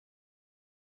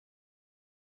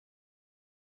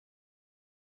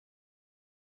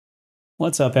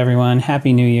What's up, everyone?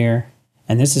 Happy New Year.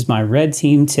 And this is my red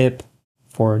team tip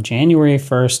for January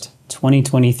 1st,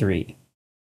 2023.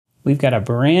 We've got a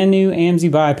brand new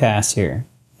AMSI bypass here,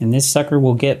 and this sucker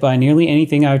will get by nearly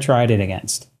anything I've tried it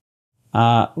against.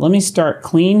 Let me start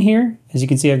clean here. As you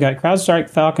can see, I've got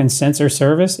Crowdstrike Falcon sensor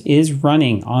service is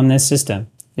running on this system.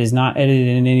 It is not edited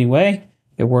in any way.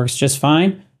 It works just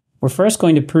fine. We're first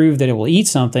going to prove that it will eat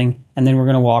something, and then we're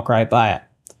going to walk right by it.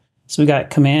 So we got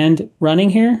command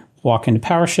running here. Walk into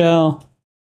PowerShell,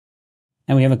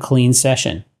 and we have a clean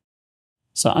session.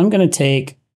 So I'm going to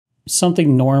take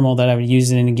something normal that I would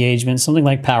use in an engagement, something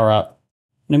like PowerUp,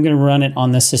 and I'm going to run it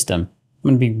on this system.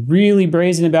 I'm going to be really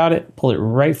brazen about it, pull it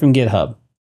right from GitHub.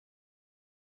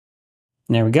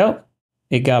 And there we go.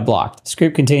 It got blocked. The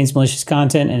script contains malicious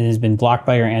content and it has been blocked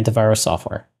by your antivirus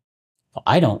software. Well,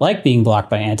 I don't like being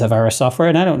blocked by antivirus software,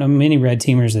 and I don't know many red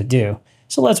teamers that do.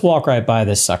 So let's walk right by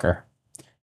this sucker.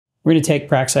 We're going to take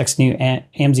Pracsec's new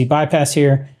AMSI bypass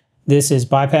here. This is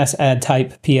bypass add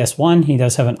type PS1. He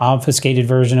does have an obfuscated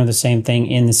version of the same thing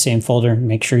in the same folder.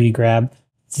 Make sure you grab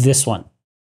this one.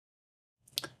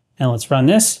 And let's run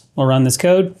this. We'll run this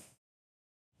code.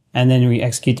 And then we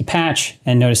execute the patch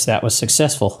and notice that was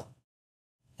successful.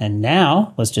 And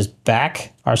now let's just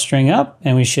back our string up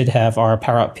and we should have our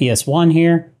PowerUp PS1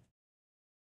 here.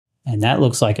 And that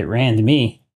looks like it ran to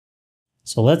me.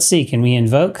 So let's see, can we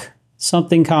invoke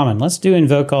something common? Let's do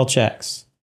invoke all checks.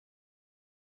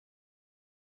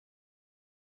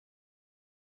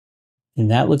 And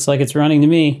that looks like it's running to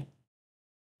me.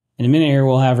 In a minute here,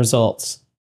 we'll have results.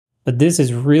 But this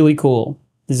is really cool.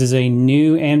 This is a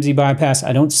new AMSI bypass.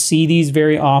 I don't see these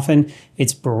very often.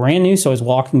 It's brand new, so I was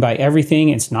walking by everything.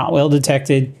 It's not well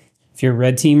detected. If you're a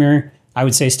red teamer, I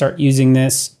would say start using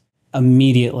this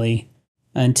immediately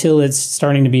until it's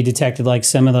starting to be detected like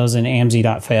some of those in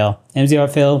AMSI.fail.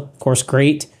 AMSI.fail, of course,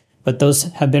 great, but those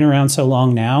have been around so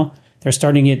long now, they're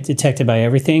starting to get detected by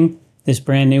everything. This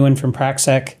brand new one from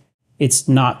Pracsec, it's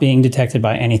not being detected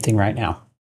by anything right now.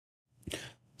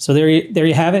 So there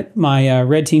you have it, my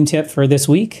red team tip for this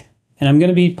week. And I'm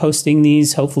going to be posting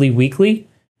these hopefully weekly.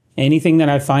 Anything that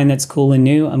I find that's cool and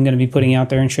new, I'm going to be putting out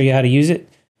there and show you how to use it.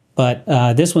 But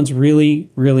this one's really,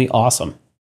 really awesome.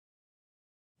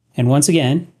 And once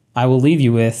again, I will leave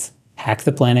you with hack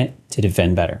the planet to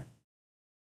defend better.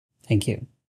 Thank you.